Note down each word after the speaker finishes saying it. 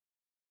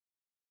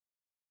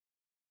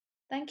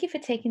Thank you for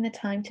taking the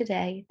time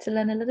today to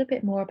learn a little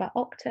bit more about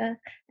Okta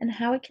and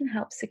how it can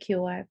help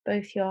secure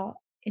both your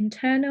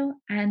internal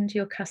and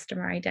your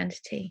customer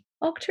identity.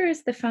 Okta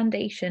is the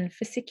foundation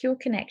for secure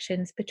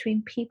connections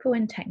between people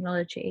and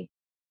technology,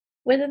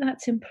 whether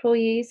that's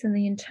employees and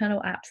the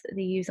internal apps that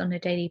they use on a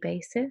daily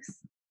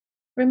basis,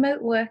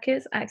 remote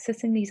workers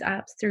accessing these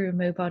apps through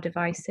mobile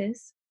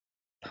devices,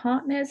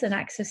 partners and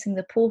accessing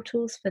the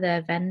portals for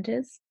their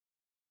vendors,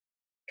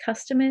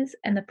 customers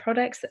and the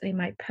products that they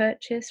might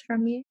purchase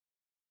from you.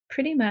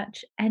 Pretty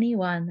much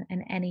anyone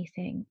and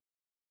anything.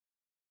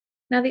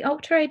 Now, the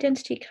Okta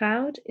Identity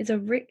Cloud is a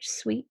rich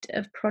suite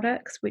of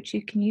products which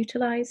you can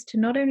utilize to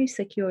not only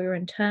secure your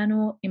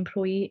internal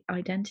employee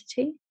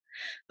identity,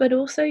 but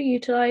also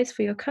utilize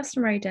for your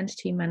customer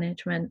identity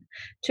management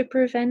to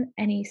prevent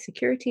any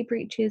security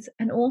breaches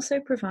and also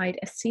provide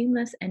a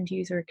seamless end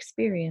user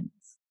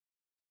experience.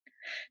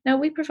 Now,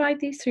 we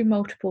provide these through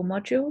multiple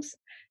modules,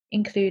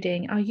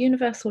 including our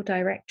Universal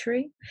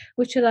Directory,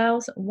 which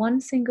allows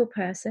one single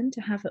person to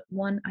have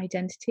one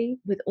identity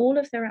with all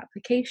of their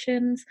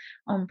applications,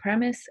 on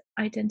premise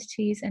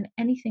identities, and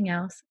anything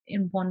else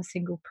in one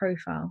single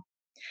profile.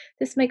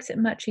 This makes it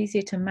much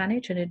easier to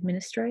manage and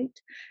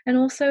administrate, and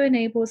also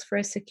enables for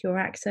a secure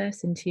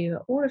access into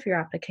all of your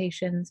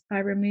applications by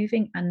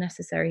removing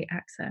unnecessary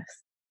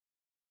access.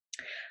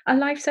 Our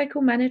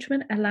lifecycle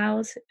management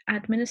allows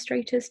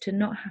administrators to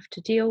not have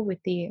to deal with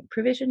the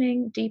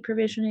provisioning,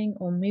 deprovisioning,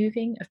 or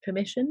moving of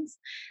permissions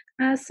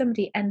as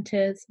somebody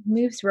enters,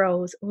 moves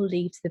roles, or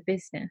leaves the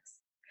business.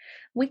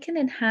 We can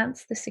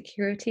enhance the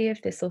security of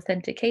this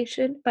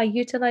authentication by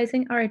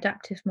utilizing our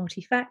adaptive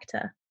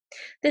multi-factor.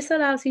 This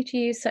allows you to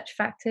use such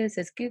factors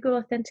as Google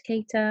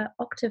Authenticator,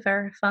 Okta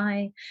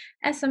Verify,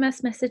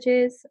 SMS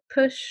messages,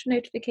 push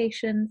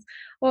notifications,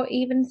 or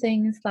even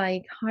things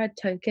like hard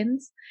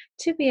tokens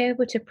to be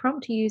able to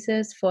prompt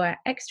users for an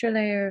extra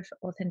layer of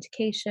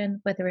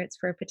authentication, whether it's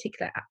for a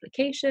particular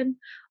application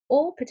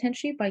or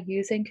potentially by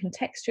using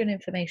contextual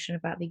information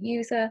about the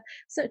user,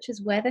 such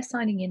as where they're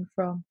signing in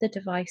from, the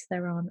device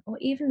they're on, or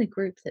even the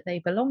group that they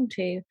belong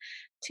to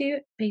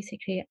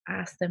basically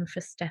ask them for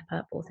step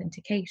up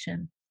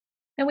authentication.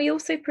 And we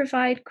also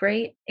provide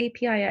great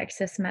API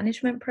access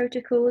management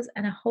protocols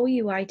and a whole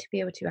UI to be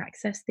able to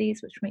access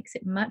these, which makes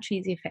it much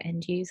easier for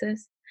end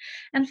users.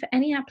 And for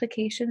any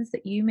applications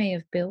that you may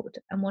have built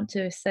and want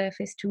to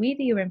surface to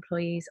either your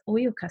employees or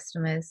your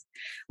customers,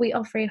 we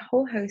offer a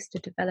whole host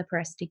of developer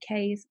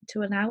SDKs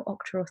to allow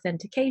Okta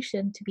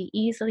authentication to be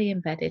easily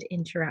embedded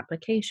into your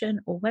application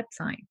or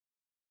website.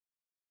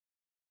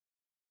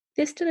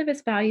 This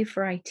delivers value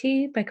for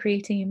IT by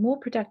creating a more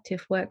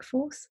productive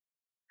workforce,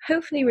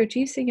 hopefully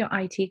reducing your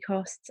IT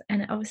costs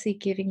and obviously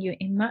giving you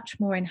a much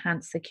more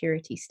enhanced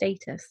security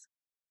status.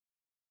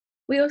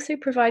 We also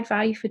provide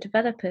value for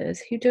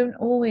developers who don't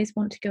always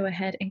want to go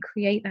ahead and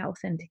create that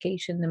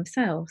authentication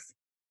themselves.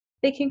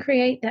 They can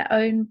create their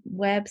own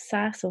web,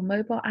 SaaS, or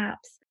mobile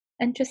apps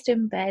and just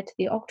embed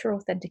the Okta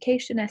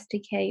Authentication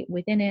SDK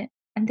within it.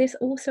 And this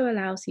also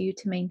allows you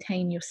to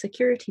maintain your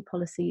security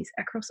policies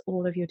across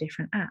all of your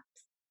different apps.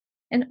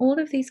 And all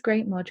of these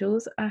great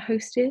modules are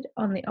hosted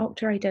on the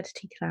Okta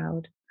Identity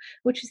Cloud,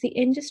 which is the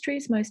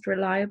industry's most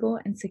reliable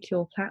and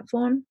secure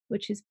platform,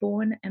 which is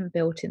born and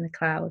built in the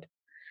cloud.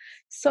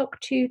 SOC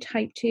 2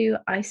 Type 2,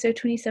 ISO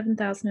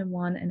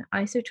 27001, and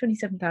ISO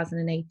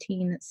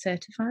 27018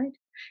 certified,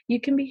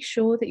 you can be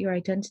sure that your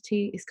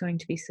identity is going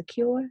to be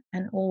secure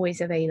and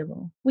always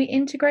available. We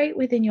integrate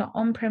within your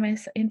on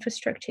premise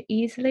infrastructure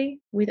easily,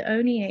 with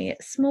only a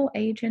small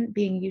agent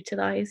being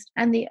utilized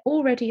and the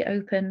already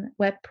open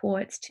web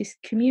ports to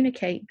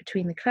communicate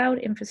between the cloud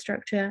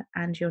infrastructure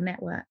and your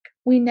network.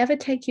 We never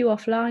take you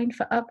offline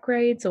for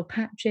upgrades or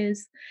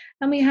patches,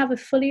 and we have a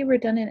fully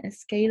redundant and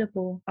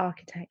scalable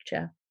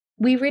architecture.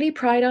 We really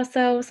pride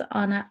ourselves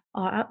on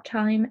our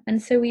uptime, and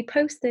so we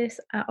post this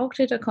at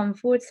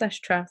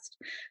okta.com/trust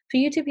for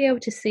you to be able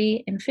to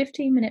see in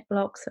 15-minute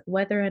blocks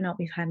whether or not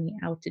we've had any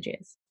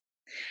outages.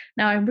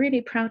 Now, I'm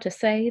really proud to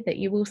say that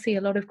you will see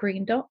a lot of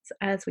green dots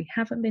as we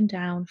haven't been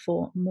down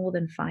for more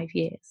than 5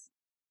 years.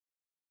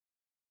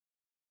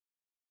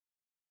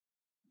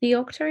 The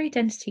Okta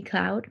Identity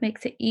Cloud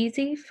makes it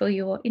easy for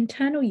your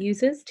internal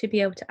users to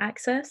be able to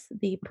access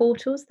the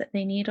portals that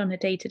they need on a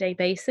day to day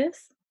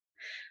basis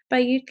by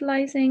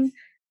utilizing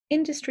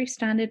industry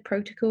standard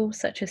protocols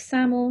such as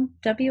SAML,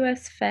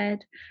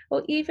 WS-Fed,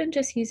 or even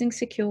just using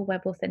secure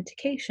web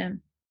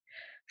authentication.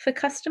 For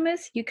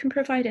customers, you can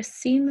provide a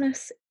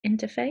seamless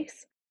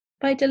interface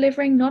by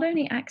delivering not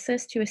only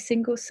access to a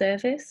single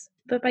service,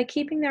 but by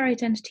keeping their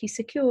identity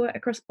secure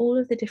across all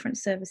of the different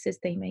services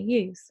they may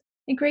use.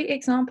 A great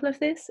example of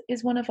this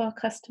is one of our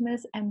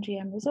customers,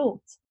 MGM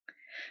Resorts.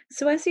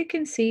 So as you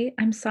can see,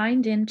 I'm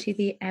signed into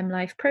the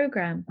MLife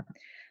program.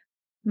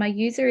 My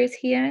user is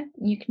here.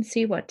 You can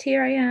see what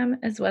tier I am,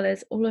 as well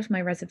as all of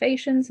my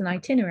reservations and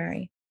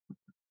itinerary.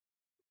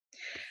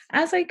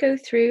 As I go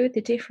through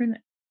the different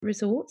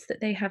resorts that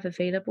they have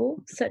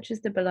available, such as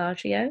the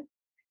Bellagio,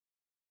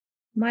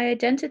 My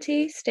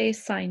identity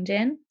stays signed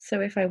in,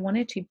 so if I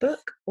wanted to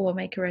book or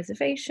make a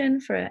reservation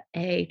for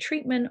a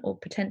treatment or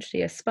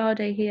potentially a spa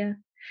day here,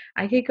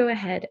 I could go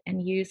ahead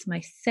and use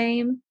my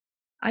same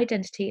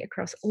identity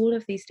across all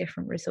of these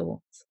different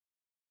resorts.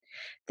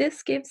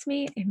 This gives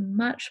me a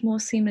much more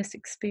seamless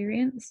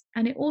experience,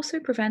 and it also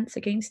prevents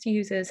against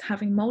users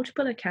having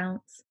multiple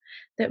accounts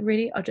that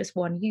really are just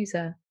one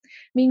user,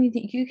 meaning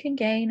that you can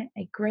gain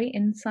a great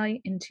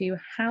insight into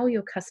how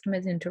your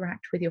customers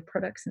interact with your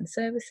products and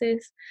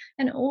services,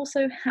 and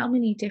also how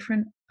many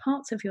different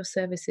parts of your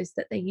services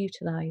that they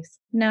utilize.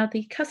 Now,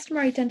 the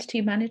customer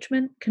identity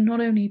management can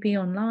not only be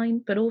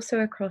online, but also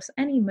across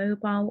any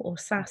mobile or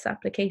SaaS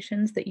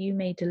applications that you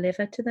may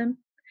deliver to them.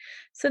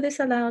 So this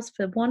allows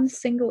for one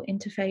single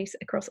interface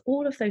across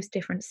all of those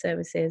different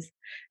services,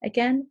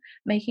 again,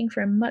 making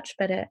for a much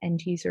better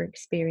end user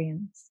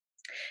experience.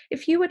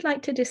 If you would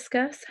like to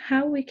discuss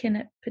how we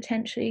can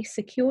potentially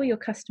secure your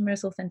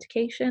customers'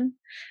 authentication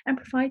and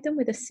provide them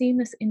with a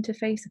seamless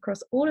interface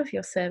across all of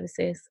your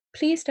services,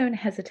 please don't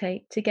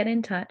hesitate to get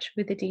in touch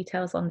with the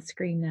details on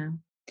screen now.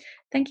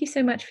 Thank you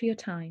so much for your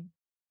time.